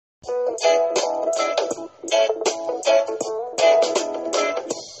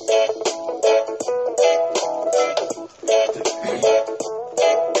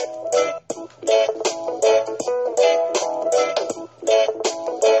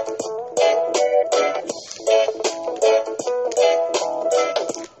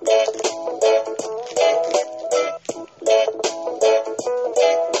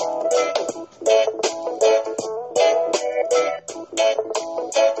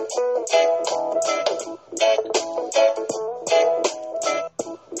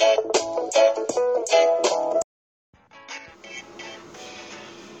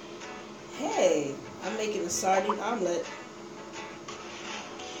Hey, I'm making a sardine omelet.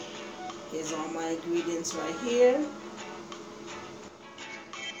 Here's all my ingredients right here.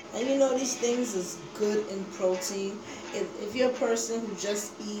 And you know, these things is good in protein. If you're a person who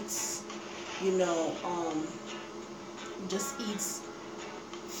just eats, you know, just eats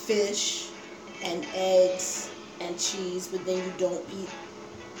fish and eggs and cheese, but then you don't eat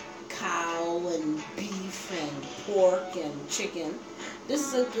cow and beef and pork and chicken,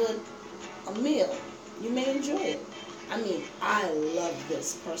 this is a meal. You may enjoy it. I mean, I love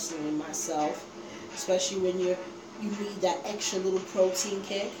this personally myself, especially when you need that extra little protein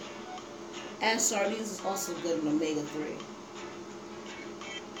kick. And sardines is also good in omega-3.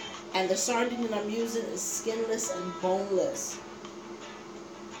 And the sardine that I'm using is skinless and boneless.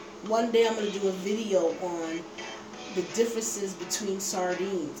 One day I'm going to do a video on the differences between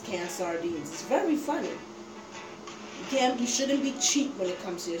sardines, canned sardines. It's very funny. You shouldn't be cheap when it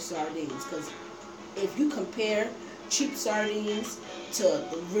comes to your sardines, because if you compare cheap sardines to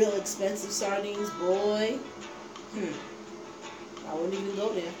the real expensive sardines, boy, I wouldn't even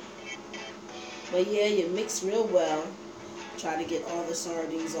go there. But yeah, you mix real well. Try to get all the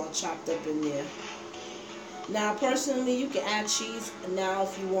sardines all chopped up in there. Now, personally, you can add cheese now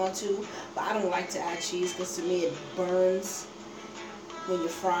if you want to, but I don't like to add cheese because to me it burns when you're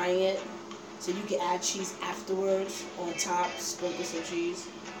frying it. So you can add cheese afterwards on top, sprinkle some cheese.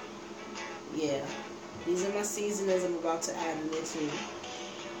 Yeah, these are my seasonings I'm about to add in there too.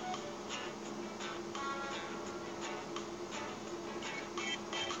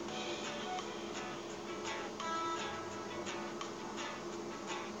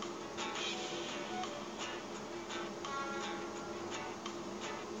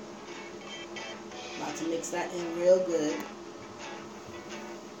 About to mix that in real good.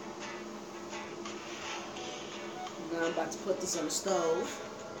 Now I'm about to put this on the stove.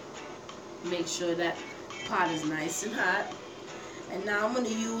 Make sure that pot is nice and hot. And now I'm going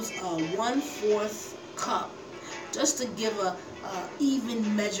to use a 1/4 cup just to give a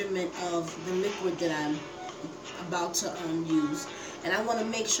even measurement of the liquid that I'm about to use. And I want to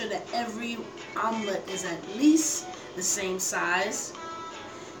make sure that every omelet is at least the same size.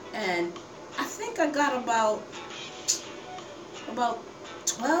 And I think I got about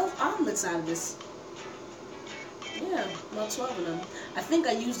 12 omelets out of this. Yeah, about 12 of them. I think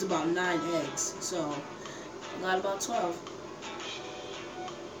I used about 9 eggs, so I got about 12.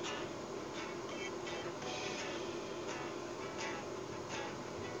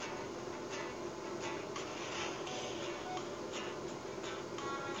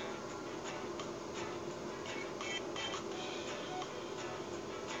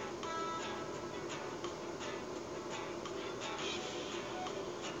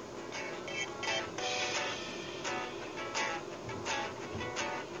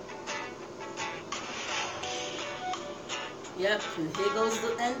 Yep, and here goes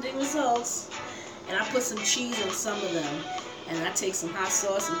the ending results. And I put some cheese on some of them. And I take some hot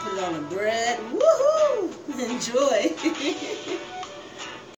sauce and put it on the bread. Woohoo! Enjoy!